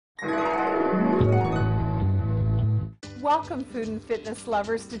Welcome, food and fitness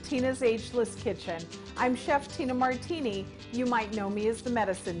lovers, to Tina's Ageless Kitchen. I'm Chef Tina Martini. You might know me as the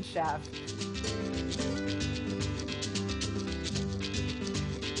Medicine Chef.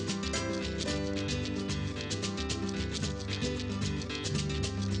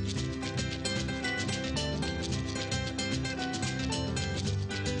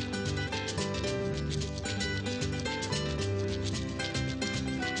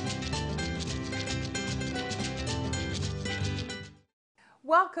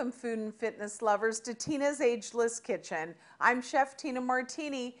 Welcome, food and fitness lovers, to Tina's Ageless Kitchen. I'm Chef Tina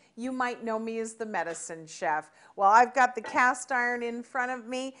Martini. You might know me as the Medicine Chef. Well, I've got the cast iron in front of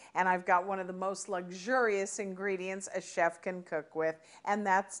me, and I've got one of the most luxurious ingredients a chef can cook with, and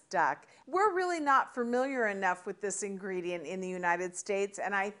that's duck. We're really not familiar enough with this ingredient in the United States,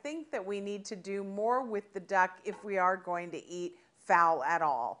 and I think that we need to do more with the duck if we are going to eat fowl at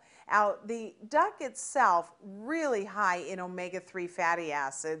all. Now, the duck itself, really high in omega-3 fatty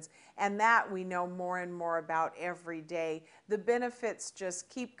acids, and that we know more and more about every day. The benefits just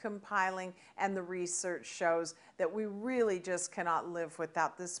keep compiling, and the research shows that we really just cannot live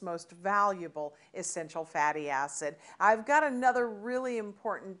without this most valuable essential fatty acid. I've got another really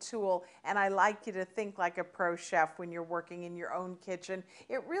important tool, and I like you to think like a pro chef when you're working in your own kitchen.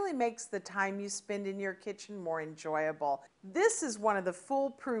 It really makes the time you spend in your kitchen more enjoyable. This is one of the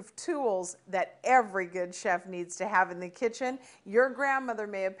foolproof tools that every good chef needs to have in the kitchen. Your grandmother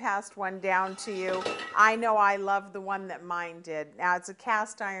may have passed one down to you. I know I love the one that mine did. Now, it's a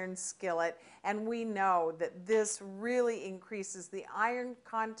cast iron skillet, and we know that this really increases the iron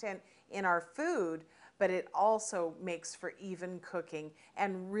content in our food, but it also makes for even cooking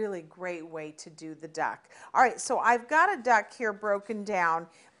and really great way to do the duck. All right, so I've got a duck here broken down,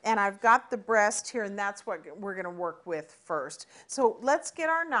 and I've got the breast here, and that's what we're going to work with first. So let's get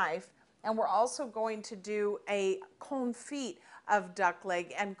our knife, and we're also going to do a confit of duck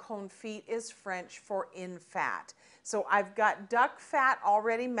leg, and confit is French for in fat. So I've got duck fat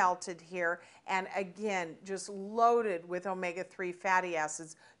already melted here, and again, just loaded with omega-3 fatty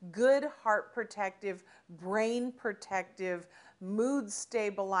acids, good heart protective, brain protective, mood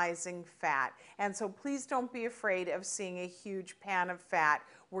stabilizing fat. And so please don't be afraid of seeing a huge pan of fat.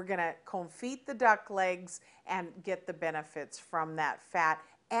 We're gonna confit the duck legs and get the benefits from that fat,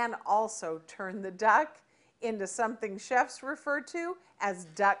 and also turn the duck into something chefs refer to as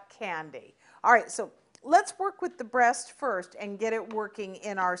duck candy. All right, so let's work with the breast first and get it working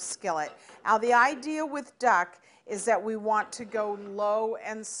in our skillet. Now, the idea with duck is that we want to go low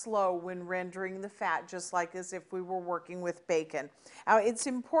and slow when rendering the fat, just like as if we were working with bacon. Now, it's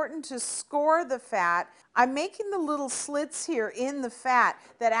important to score the fat. I'm making the little slits here in the fat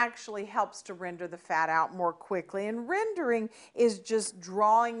that actually helps to render the fat out more quickly. And rendering is just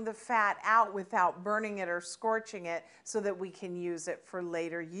drawing the fat out without burning it or scorching it so that we can use it for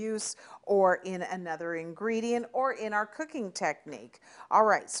later use or in another ingredient or in our cooking technique. All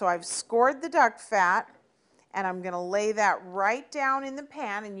right, so I've scored the duck fat, and I'm going to lay that right down in the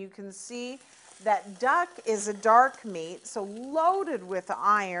pan, and you can see that duck is a dark meat, so loaded with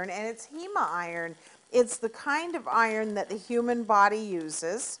iron, and it's hema iron. It's the kind of iron that the human body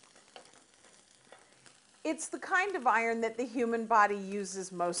uses. It's the kind of iron that the human body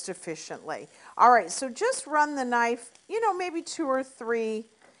uses most efficiently. All right, so just run the knife, maybe 2 or 3.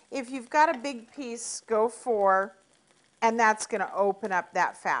 If you've got a big piece, go 4. And that's going to open up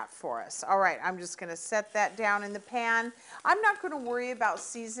that fat for us. All right, I'm just going to set that down in the pan. I'm not going to worry about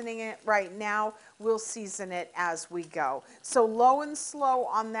seasoning it right now. We'll season it as we go. So low and slow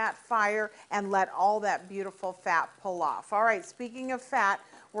on that fire, and let all that beautiful fat pull off. All right, speaking of fat,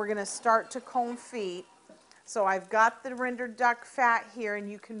 we're going to start to confit. So I've got the rendered duck fat here,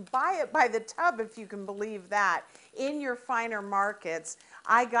 and you can buy it by the tub, if you can believe that, in your finer markets.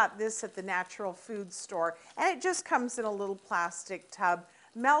 I got this at the natural food store, and it just comes in a little plastic tub.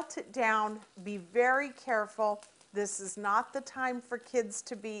 Melt it down. Be very careful. This is not the time for kids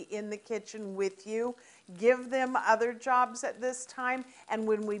to be in the kitchen with you. Give them other jobs at this time, and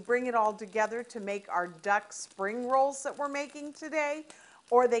when we bring it all together to make our duck spring rolls that we're making today,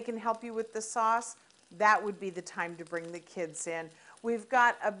 or they can help you with the sauce, that would be the time to bring the kids in. We've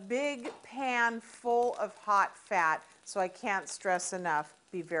got a big pan full of hot fat, so I can't stress enough,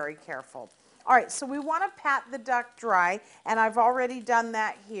 be very careful. All right, so we want to pat the duck dry, and I've already done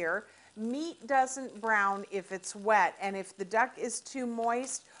that here. Meat doesn't brown if it's wet, and if the duck is too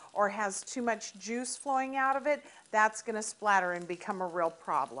moist or has too much juice flowing out of it, that's going to splatter and become a real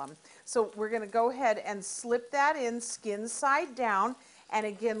problem. So we're going to go ahead and slip that in skin side down. And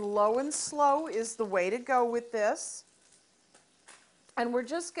again, low and slow is the way to go with this. And we're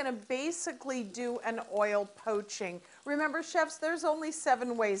just going to basically do an oil poaching. Remember, chefs, there's only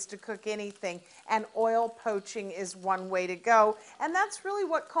 7 ways to cook anything, and oil poaching is one way to go. And that's really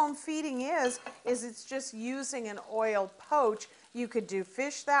what comb feeding is it's just using an oil poach. You could do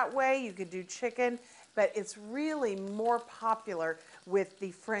fish that way, you could do chicken, but it's really more popular with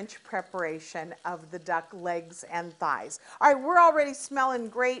the French preparation of the duck legs and thighs. All right, we're already smelling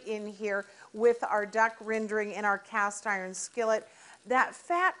great in here with our duck rendering in our cast iron skillet. That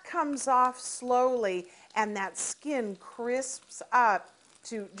fat comes off slowly and that skin crisps up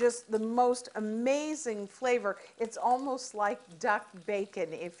to just the most amazing flavor. It's almost like duck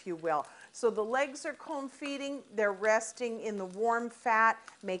bacon, if you will. So the legs are comb feeding, they're resting in the warm fat,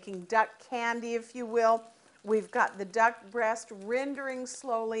 making duck candy, if you will. We've got the duck breast rendering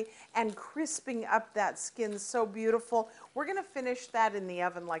slowly and crisping up that skin so beautiful. We're gonna finish that in the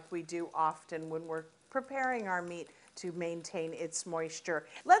oven like we do often when we're preparing our meat to maintain its moisture.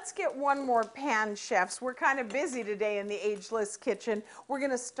 Let's get one more pan, chefs. We're kind of busy today in the Ageless Kitchen. We're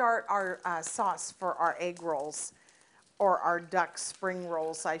gonna start our sauce for our egg rolls, or our duck spring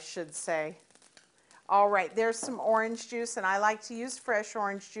rolls, I should say. All right, there's some orange juice, and I like to use fresh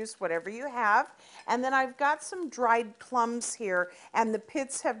orange juice, whatever you have. And then I've got some dried plums here, and the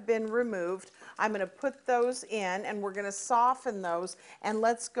pits have been removed. I'm gonna put those in, and we're gonna soften those, and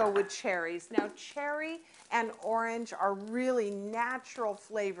let's go with cherries. Now, cherry and orange are really natural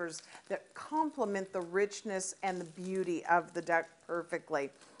flavors that complement the richness and the beauty of the duck perfectly.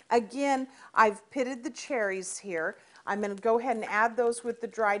 Again, I've pitted the cherries here. I'm going to go ahead and add those with the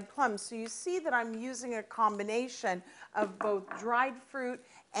dried plums. So you see that I'm using a combination of both dried fruit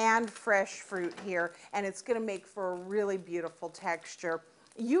and fresh fruit here, and it's going to make for a really beautiful texture.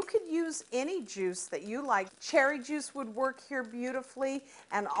 You could use any juice that you like. Cherry juice would work here beautifully,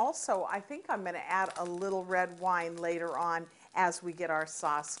 and also I think I'm going to add a little red wine later on as we get our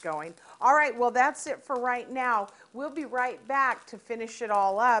sauce going. All right, well, that's it for right now. We'll be right back to finish it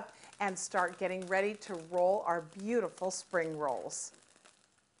all up and start getting ready to roll our beautiful spring rolls.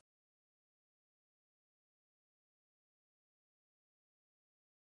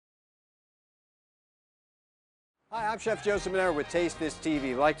 Hi, I'm Chef Joseph Monero with Taste This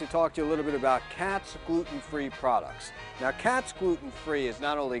TV. I'd like to talk to you a little bit about Katz gluten-free products. Now, Katz gluten-free is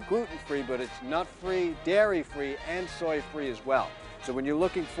not only gluten-free, but it's nut-free, dairy-free, and soy-free as well. So when you're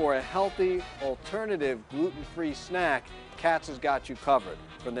looking for a healthy, alternative, gluten-free snack, Katz has got you covered.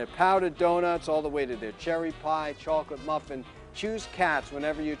 From their powdered donuts all the way to their cherry pie, chocolate muffin, choose Katz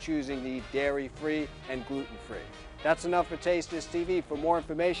whenever you're choosing to eat dairy-free and gluten-free. That's enough for Taste This TV. For more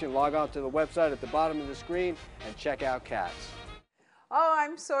information, log on to the website at the bottom of the screen and check out Katz. Oh,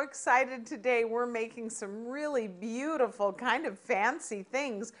 I'm so excited today. We're making some really beautiful, kind of fancy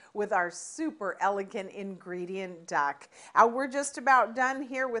things with our super elegant ingredient duck. We're just about done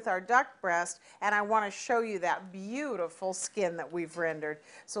here with our duck breast, and I want to show you that beautiful skin that we've rendered.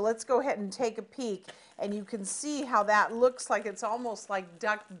 So let's go ahead and take a peek, and you can see how that looks like. It's almost like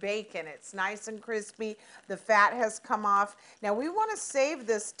duck bacon. It's nice and crispy. The fat has come off. Now we want to save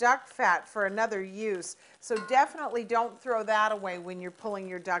this duck fat for another use, so definitely don't throw that away when you're pulling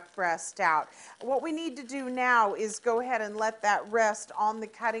your duck breast out. What we need to do now is go ahead and let that rest on the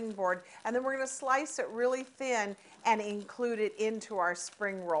cutting board, and then we're going to slice it really thin and include it into our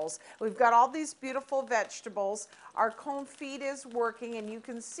spring rolls. We've got all these beautiful vegetables. Our confit is working, and you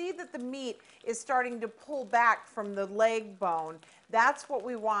can see that the meat is starting to pull back from the leg bone. That's what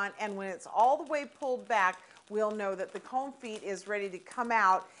we want, and when it's all the way pulled back, we'll know that the confit is ready to come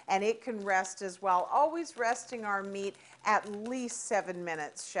out, and it can rest as well. Always resting our meat at least 7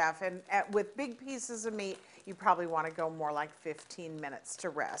 minutes, chef, and with big pieces of meat, you probably want to go more like 15 minutes to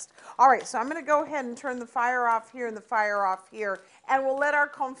rest. All right, so I'm going to go ahead and turn the fire off here and the fire off here, and we'll let our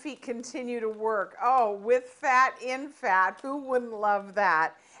confit continue to work. Oh, with fat in fat, who wouldn't love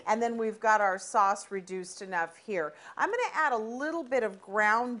that? And then we've got our sauce reduced enough here. I'm going to add a little bit of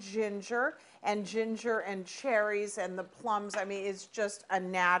ground ginger and cherries and the plums. I mean, it's just a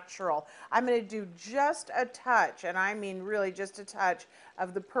natural. I'm going to do just a touch, and I mean really just a touch,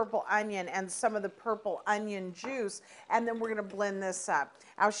 of the purple onion and some of the purple onion juice, and then we're going to blend this up.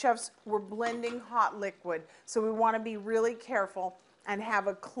 Our chefs, we're blending hot liquid, so we want to be really careful and have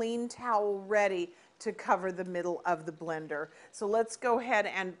a clean towel ready to cover the middle of the blender. So let's go ahead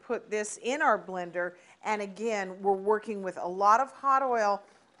and put this in our blender, and again, we're working with a lot of hot oil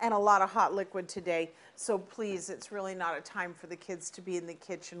and a lot of hot liquid today. So please, it's really not a time for the kids to be in the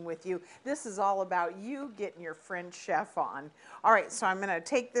kitchen with you. This is all about you getting your French chef on. All right, so I'm gonna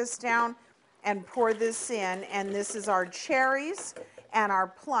take this down and pour this in, and this is our cherries and our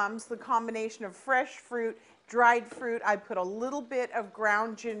plums, the combination of fresh fruit, dried fruit. I put a little bit of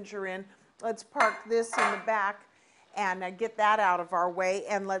ground ginger in. Let's park this in the back and get that out of our way,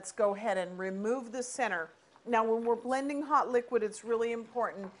 and let's go ahead and remove the center. Now when we're blending hot liquid, it's really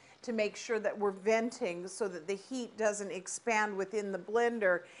important to make sure that we're venting so that the heat doesn't expand within the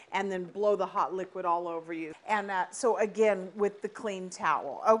blender and then blow the hot liquid all over you. And so again, with the clean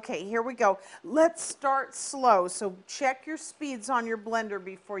towel. Okay, here we go. Let's start slow. So check your speeds on your blender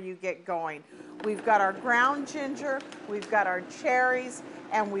before you get going. We've got our ground ginger, we've got our cherries,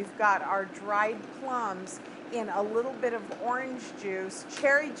 and we've got our dried plums in a little bit of orange juice.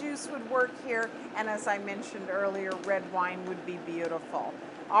 Cherry juice would work here, and as I mentioned earlier, red wine would be beautiful.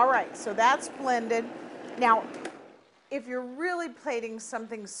 All right, so that's blended. Now, if you're really plating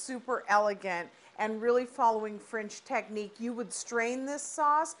something super elegant and really following French technique, you would strain this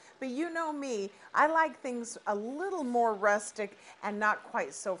sauce, but you know me, I like things a little more rustic and not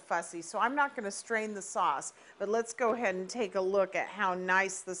quite so fussy, so I'm not gonna strain the sauce, but let's go ahead and take a look at how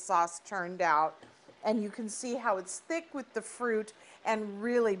nice the sauce turned out. And you can see how it's thick with the fruit and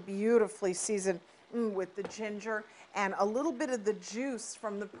really beautifully seasoned with the ginger and a little bit of the juice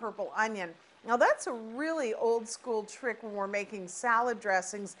from the purple onion. Now that's a really old school trick when we're making salad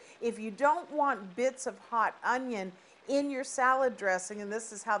dressings. If you don't want bits of hot onion in your salad dressing, and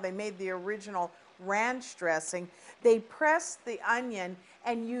this is how they made the original ranch dressing, they pressed the onion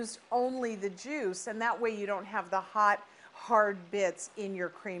and used only the juice, and that way you don't have the hot, hard bits in your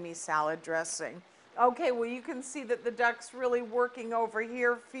creamy salad dressing. Okay, well you can see that the duck's really working over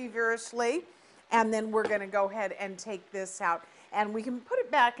here feverishly, and then we're going to go ahead and take this out, and we can put it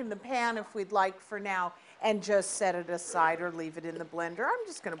back in the pan if we'd like for now and just set it aside or leave it in the blender. I'm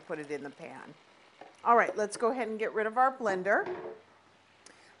just going to put it in the pan. All right, let's go ahead and get rid of our blender.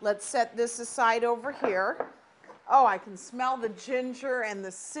 Let's set this aside over here. Oh, I can smell the ginger and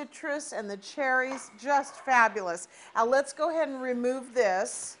the citrus and the cherries, just fabulous. Now let's go ahead and remove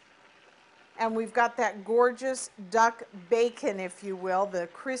this. And we've got that gorgeous duck bacon, if you will, the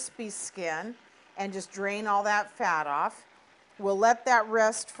crispy skin, and just drain all that fat off. We'll let that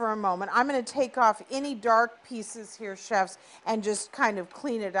rest for a moment. I'm going to take off any dark pieces here, chefs, and just kind of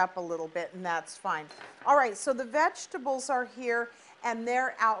clean it up a little bit, and that's fine. All right, so the vegetables are here, and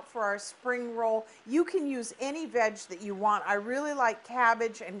they're out for our spring roll. You can use any veg that you want. I really like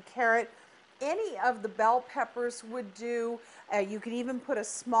cabbage and carrot. Any of the bell peppers would do. You could even put a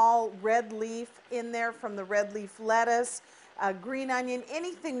small red leaf in there from the red leaf lettuce. Green onion,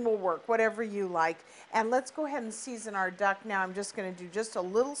 anything will work, whatever you like. And let's go ahead and season our duck now. I'm just going to do just a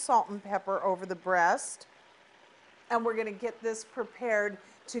little salt and pepper over the breast. And we're going to get this prepared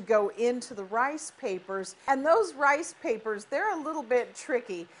to go into the rice papers. And those rice papers, they're a little bit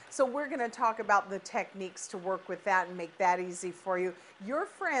tricky. So we're going to talk about the techniques to work with that and make that easy for you. Your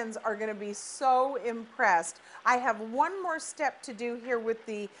friends are going to be so impressed. I have one more step to do here with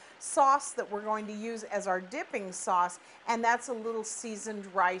the sauce that we're going to use as our dipping sauce, and that's a little seasoned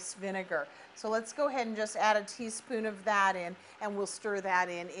rice vinegar. So let's go ahead and just add a teaspoon of that in, and we'll stir that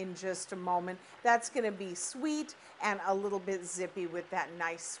in just a moment. That's going to be sweet and a little bit zippy with that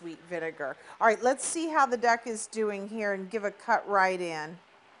nice sweet vinegar. All right, let's see how the duck is doing here and give a cut right in.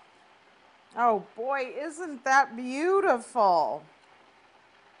 Oh boy, isn't that beautiful?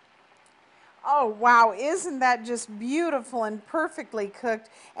 Oh wow, isn't that just beautiful and perfectly cooked?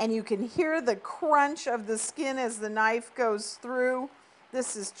 And you can hear the crunch of the skin as the knife goes through.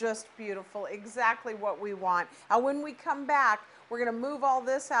 This is just beautiful, exactly what we want. Now when we come back, we're going to move all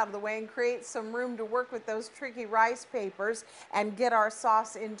this out of the way and create some room to work with those tricky rice papers and get our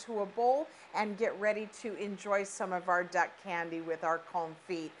sauce into a bowl and get ready to enjoy some of our duck candy with our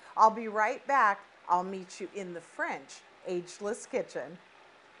confit. I'll be right back. I'll meet you in the French Ageless Kitchen.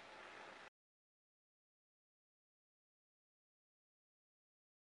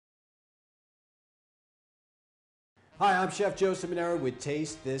 Hi, I'm Chef Joe Ciminero with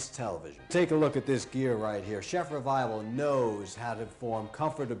Taste This Television. Take a look at this gear right here. Chef Revival knows how to form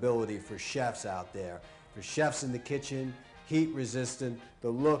comfortability for chefs out there. For chefs in the kitchen, heat resistant, the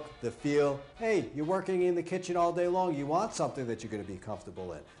look, the feel. Hey, you're working in the kitchen all day long. You want something that you're going to be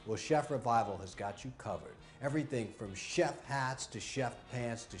comfortable in. Well, Chef Revival has got you covered. Everything from chef hats to chef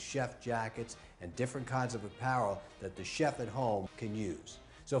pants to chef jackets and different kinds of apparel that the chef at home can use.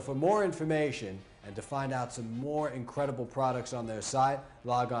 So for more information and to find out some more incredible products on their site,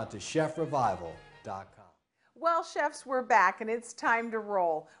 log on to chefrevival.com. Well, chefs, we're back and it's time to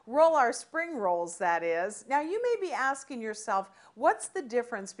roll. Roll our spring rolls, that is. Now, you may be asking yourself, what's the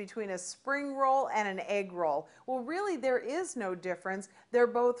difference between a spring roll and an egg roll? Well, really, there is no difference. They're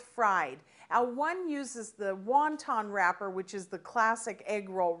both fried. Now, one uses the wonton wrapper, which is the classic egg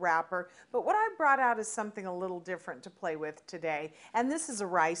roll wrapper, but what I brought out is something a little different to play with today, and this is a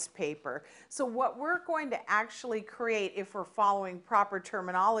rice paper. So what we're going to actually create, if we're following proper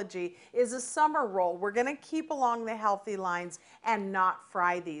terminology, is a summer roll. We're going to keep along the healthy lines and not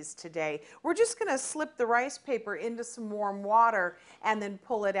fry these today. We're just going to slip the rice paper into some warm water and then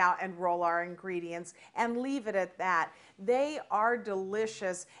pull it out and roll our ingredients and leave it at that. They are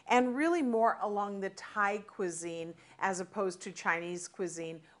delicious and really more along the Thai cuisine as opposed to Chinese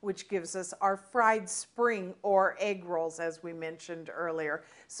cuisine, which gives us our fried spring or egg rolls, as we mentioned earlier.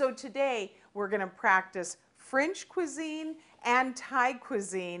 So today we're going to practice French cuisine and Thai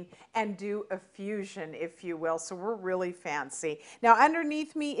cuisine and do a fusion, if you will. So we're really fancy. Now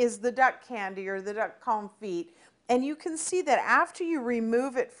underneath me is the duck candy or the duck confit. And you can see that after you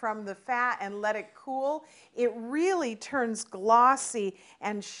remove it from the fat and let it cool, it really turns glossy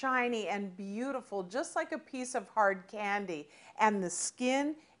and shiny and beautiful, just like a piece of hard candy. And the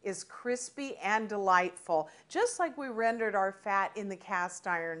skin is crispy and delightful. Just like we rendered our fat in the cast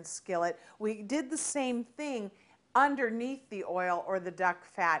iron skillet, we did the same thing underneath the oil or the duck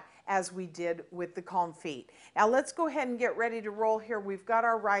fat as we did with the confit. Now let's go ahead and get ready to roll here. We've got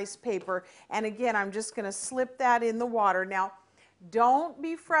our rice paper, and again, I'm just going to slip that in the water. Now, don't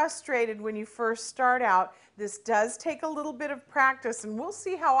be frustrated when you first start out. This does take a little bit of practice, and we'll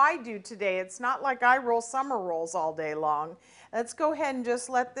see how I do today. It's not like I roll summer rolls all day long. Let's go ahead and just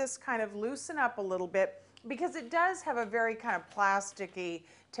let this kind of loosen up a little bit, because it does have a very kind of plasticky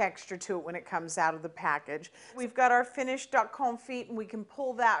texture to it when it comes out of the package. We've got our finished duck confit, and we can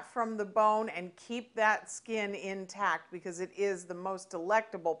pull that from the bone and keep that skin intact because it is the most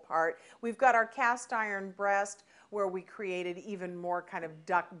delectable part. We've got our cast iron breast where we created even more kind of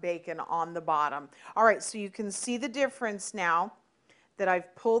duck bacon on the bottom. All right, so you can see the difference now that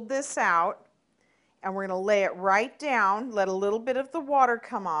I've pulled this out, and we're going to lay it right down, let a little bit of the water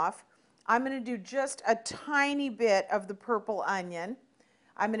come off. I'm going to do just a tiny bit of the purple onion.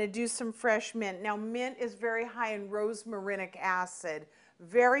 I'm going to do some fresh mint. Now, mint is very high in rosmarinic acid,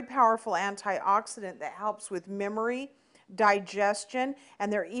 very powerful antioxidant that helps with memory, digestion,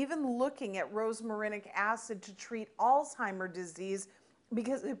 and they're even looking at rosmarinic acid to treat Alzheimer's disease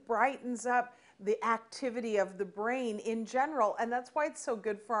because it brightens up the activity of the brain in general, and that's why it's so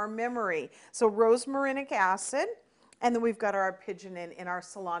good for our memory. So rosmarinic acid. And then we've got our pigeon in our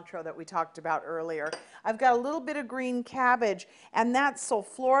cilantro that we talked about earlier. I've got a little bit of green cabbage, and that's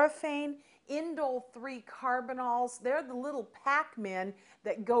sulforaphane, indole 3 carbanols. They're the little Pac-Men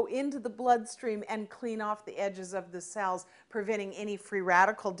that go into the bloodstream and clean off the edges of the cells, preventing any free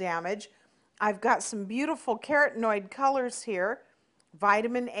radical damage. I've got some beautiful carotenoid colors here,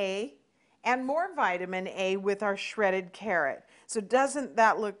 vitamin A, and more vitamin A with our shredded carrot. So doesn't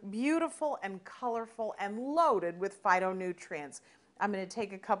that look beautiful and colorful and loaded with phytonutrients? I'm going to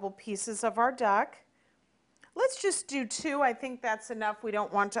take a couple pieces of our duck. Let's just do 2. I think that's enough. We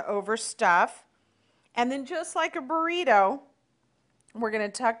don't want to overstuff. And then just like a burrito, we're going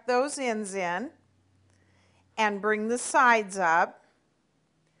to tuck those ends in and bring the sides up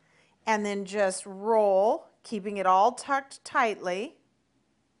and then just roll, keeping it all tucked tightly.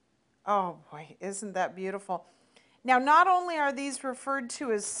 Oh boy, isn't that beautiful? Now, not only are these referred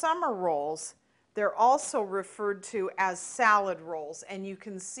to as summer rolls, they're also referred to as salad rolls, and you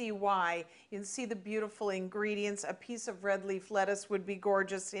can see why. You can see the beautiful ingredients. A piece of red leaf lettuce would be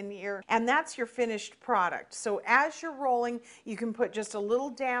gorgeous in here, and that's your finished product. So as you're rolling, you can put just a little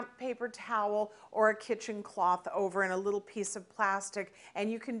damp paper towel or a kitchen cloth over and a little piece of plastic,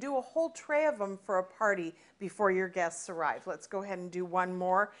 and you can do a whole tray of them for a party before your guests arrive. Let's go ahead and do one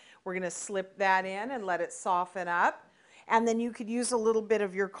more. We're going to slip that in and let it soften up. And then you could use a little bit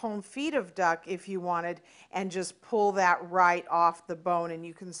of your confit of duck if you wanted and just pull that right off the bone, and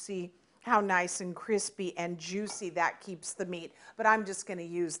you can see how nice and crispy and juicy that keeps the meat. But I'm just going to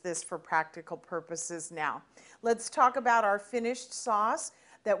use this for practical purposes now. Let's talk about our finished sauce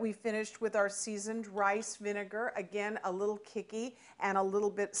that we finished with our seasoned rice vinegar. Again, a little kicky and a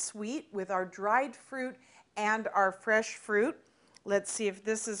little bit sweet with our dried fruit and our fresh fruit. Let's see if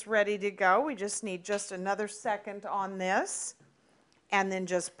this is ready to go. We just need just another second on this and then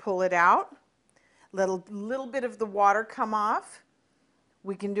just pull it out. Little bit of the water come off.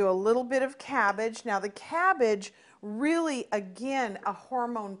 We can do a little bit of cabbage. Now the cabbage really, again, a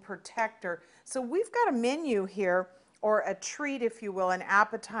hormone protector. So we've got a menu here, or a treat if you will, an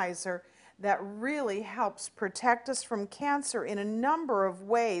appetizer, that really helps protect us from cancer in a number of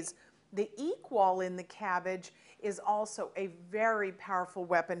ways. The equol in the cabbage is also a very powerful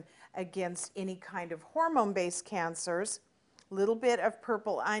weapon against any kind of hormone-based cancers. A little bit of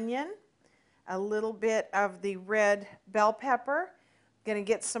purple onion, a little bit of the red bell pepper. Going to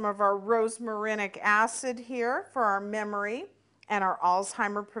get some of our rosmarinic acid here for our memory and our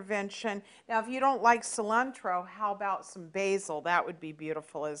Alzheimer prevention. Now, if you don't like cilantro, how about some basil? That would be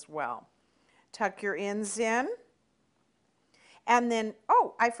beautiful as well. Tuck your ends in. And then,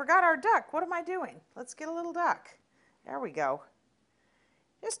 oh, I forgot our duck. What am I doing? Let's get a little duck. There we go.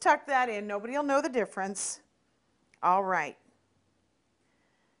 Just tuck that in. Nobody will know the difference. All right.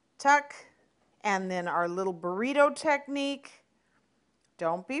 Tuck. And then our little burrito technique.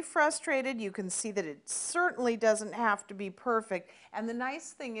 Don't be frustrated. You can see that it certainly doesn't have to be perfect. And the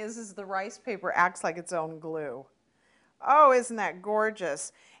nice thing is the rice paper acts like its own glue. Oh, isn't that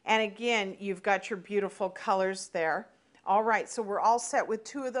gorgeous? And again, you've got your beautiful colors there. All right, so we're all set with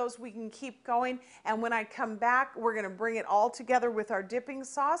 2 of those. We can keep going. And when I come back, we're going to bring it all together with our dipping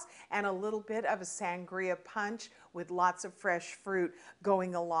sauce and a little bit of a sangria punch with lots of fresh fruit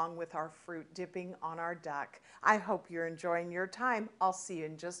going along with our fruit dipping on our duck. I hope you're enjoying your time. I'll see you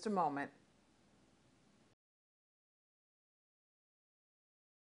in just a moment.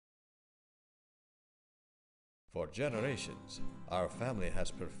 For generations, our family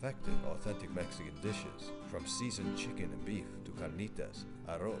has perfected authentic Mexican dishes, from seasoned chicken and beef to carnitas,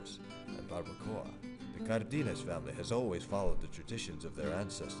 arroz, and barbacoa. The Cardenas family has always followed the traditions of their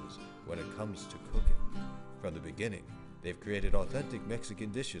ancestors when it comes to cooking. From the beginning, they've created authentic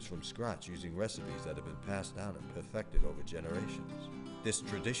Mexican dishes from scratch using recipes that have been passed down and perfected over generations. This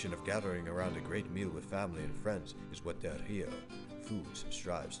tradition of gathering around a great meal with family and friends is what Del Rio Foods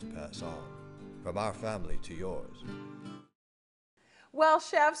strives to pass on. From our family to yours. Well,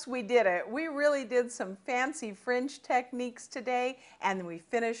 chefs, we did it. We really did some fancy French techniques today, and we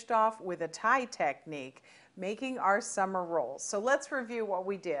finished off with a Thai technique, making our summer rolls. So let's review what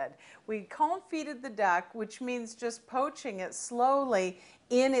we did. We confitted the duck, which means just poaching it slowly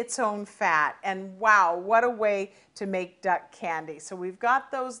in its own fat. And wow, what a way to make duck candy. So we've got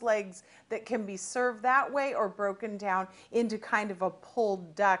those legs that can be served that way or broken down into kind of a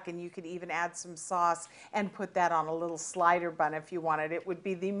pulled duck, and you could even add some sauce and put that on a little slider bun if you wanted. It would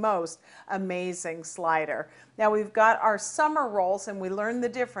be the most amazing slider. Now we've got our summer rolls, and we learned the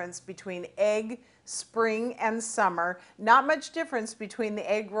difference between egg, spring, and summer. Not much difference between the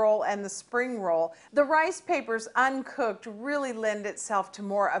egg roll and the spring roll. The rice papers uncooked really lend itself to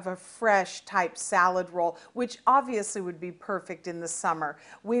more of a fresh type salad roll, which obviously would be perfect in the summer.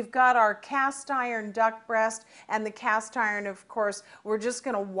 We've got our cast iron duck breast, and the cast iron, of course, we're just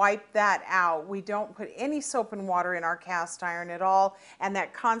going to wipe that out. We don't put any soap and water in our cast iron at all, and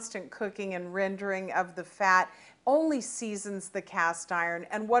that constant cooking and rendering of the fat only seasons the cast iron,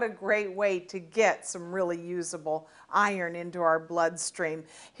 and what a great way to get some really usable iron into our bloodstream.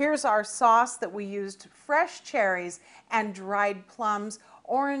 Here's our sauce that we used: fresh cherries and dried plums,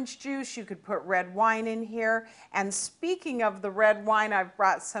 orange juice. You could put red wine in here. And speaking of the red wine, I've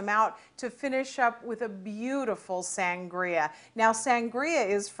brought some out to finish up with a beautiful sangria. Now, sangria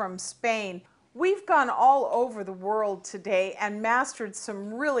is from Spain. We've gone all over the world today and mastered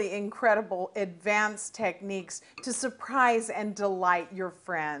some really incredible advanced techniques to surprise and delight your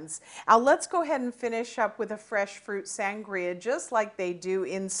friends. Now let's go ahead and finish up with a fresh fruit sangria just like they do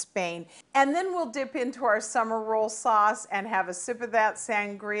in Spain. And then we'll dip into our summer roll sauce and have a sip of that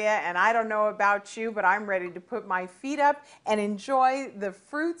sangria. And I don't know about you, but I'm ready to put my feet up and enjoy the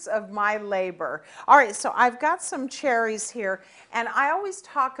fruits of my labor. All right, so I've got some cherries here, and I always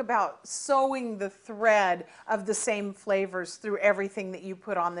talk about sewing the thread of the same flavors through everything that you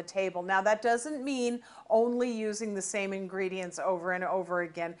put on the table. Now that doesn't mean only using the same ingredients over and over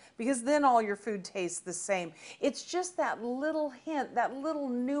again, because then all your food tastes the same. It's just that little hint, that little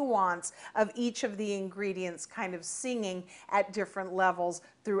nuance of each of the ingredients kind of singing at different levels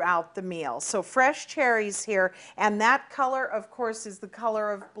throughout the meal. So fresh cherries here, and that color, of course, is the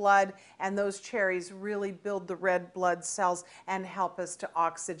color of blood, and those cherries really build the red blood cells and help us to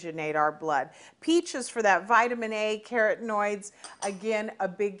oxygenate our blood. Peaches for that vitamin A, carotenoids, again, a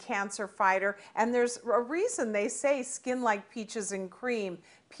big cancer fighter, and there's a reason they say skin like peaches and cream.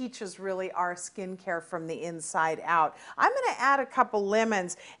 Peaches really are skincare from the inside out. I'm going to add a couple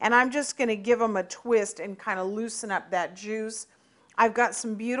lemons, and I'm just going to give them a twist and kind of loosen up that juice. I've got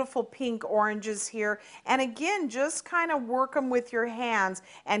some beautiful pink oranges here. And again, just kind of work them with your hands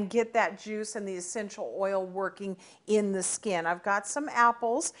and get that juice and the essential oil working in the skin. I've got some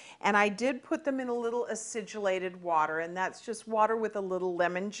apples, and I did put them in a little acidulated water, and that's just water with a little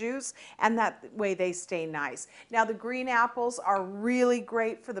lemon juice, and that way they stay nice. Now the green apples are really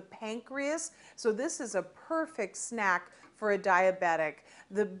great for the pancreas, so this is a perfect snack for a diabetic.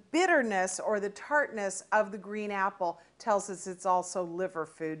 The bitterness or the tartness of the green apple tells us it's also liver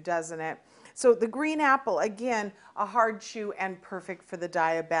food, doesn't it? So the green apple, again, a hard chew and perfect for the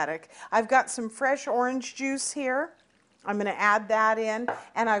diabetic. I've got some fresh orange juice here. I'm going to add that in,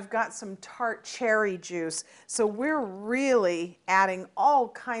 and I've got some tart cherry juice. So we're really adding all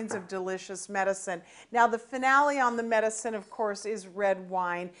kinds of delicious medicine. Now the finale on the medicine, of course, is red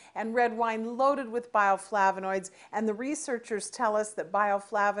wine, and red wine loaded with bioflavonoids, and the researchers tell us that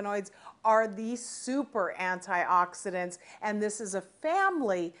bioflavonoids are the super antioxidants, and this is a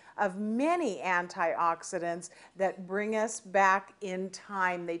family of many antioxidants that bring us back in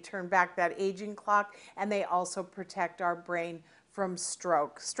time. They turn back that aging clock, and they also protect our brain from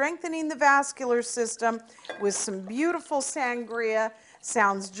stroke. Strengthening the vascular system with some beautiful sangria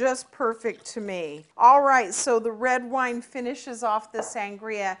sounds just perfect to me. All right, so the red wine finishes off the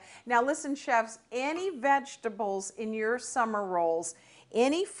sangria. Now listen, chefs, any vegetables in your summer rolls,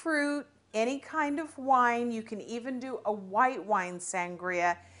 any fruit, any kind of wine, you can even do a white wine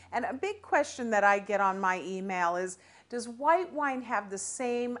sangria. And a big question that I get on my email is, does white wine have the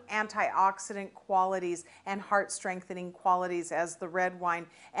same antioxidant qualities and heart strengthening qualities as the red wine?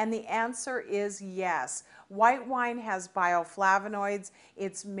 And the answer is yes. White wine has bioflavonoids.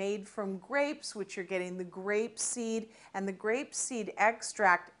 It's made from grapes, which you're getting the grape seed, and the grape seed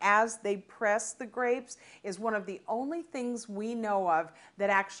extract as they press the grapes is one of the only things we know of that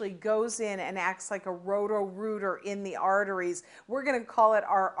actually goes in and acts like a roto-rooter in the arteries. We're going to call it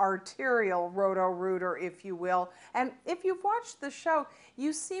our arterial roto-rooter, if you will. And if you've watched the show,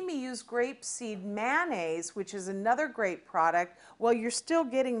 you see me use grapeseed mayonnaise, which is another great product. Well, you're still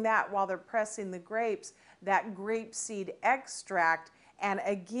getting that while they're pressing the grapes, that grapeseed extract. And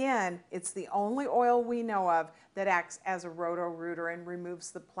again, it's the only oil we know of that acts as a roto-rooter and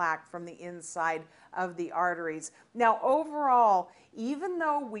removes the plaque from the inside of the arteries. Now, overall, even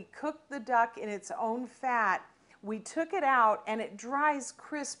though we cook the duck in its own fat, we took it out and it dries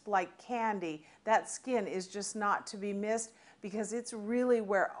crisp like candy. That skin is just not to be missed because it's really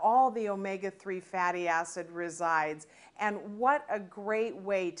where all the omega-3 fatty acid resides. And what a great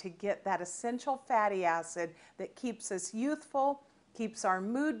way to get that essential fatty acid that keeps us youthful, keeps our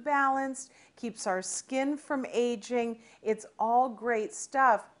mood balanced, keeps our skin from aging. It's all great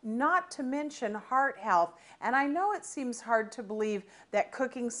stuff, not to mention heart health. And I know it seems hard to believe that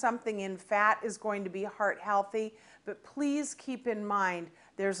cooking something in fat is going to be heart healthy, but please keep in mind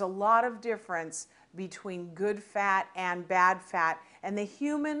there's a lot of difference between good fat and bad fat, and the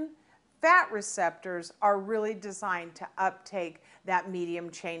human fat receptors are really designed to uptake that medium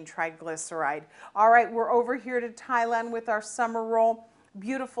chain triglyceride. All right, we're over here to Thailand with our summer roll.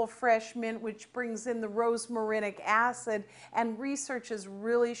 Beautiful fresh mint, which brings in the rosmarinic acid, and research is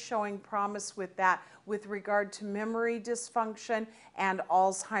really showing promise with that with regard to memory dysfunction and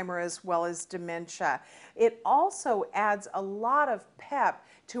Alzheimer as well as dementia. It also adds a lot of pep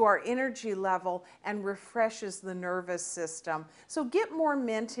to our energy level and refreshes the nervous system. So get more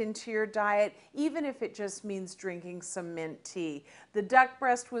mint into your diet, even if it just means drinking some mint tea. The duck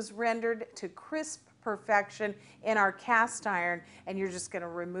breast was rendered to crisp perfection in our cast iron, and you're just going to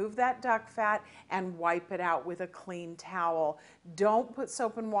remove that duck fat and wipe it out with a clean towel. Don't put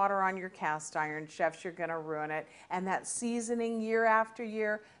soap and water on your cast iron, chefs, you're going to ruin it. And that seasoning year after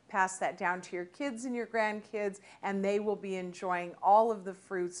year, pass that down to your kids and your grandkids, and they will be enjoying all of the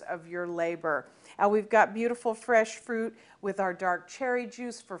fruits of your labor. And we've got beautiful fresh fruit with our dark cherry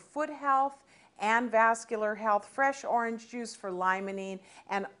juice for foot health and vascular health, fresh orange juice for limonene,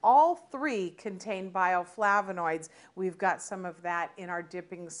 and all three contain bioflavonoids. We've got some of that in our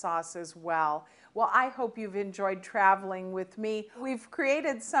dipping sauce as well. Well, I hope you've enjoyed traveling with me. We've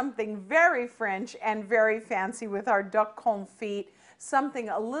created something very French and very fancy with our duck confit, something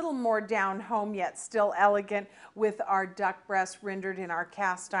a little more down home yet still elegant with our duck breast rendered in our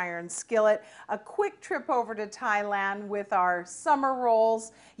cast iron skillet. A quick trip over to Thailand with our summer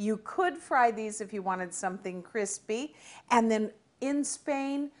rolls. You could fry these if you wanted something crispy. And then in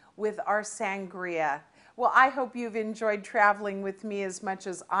Spain with our sangria. Well, I hope you've enjoyed traveling with me as much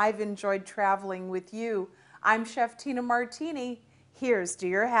as I've enjoyed traveling with you. I'm Chef Tina Martini. Here's to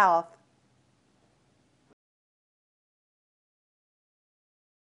your health.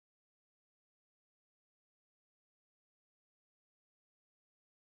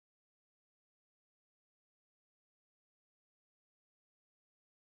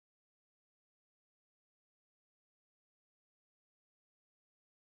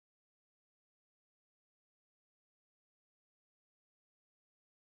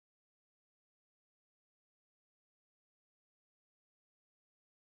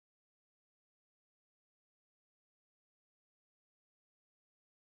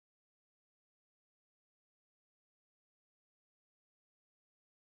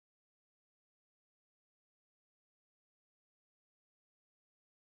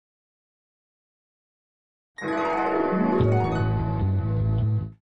 Bye.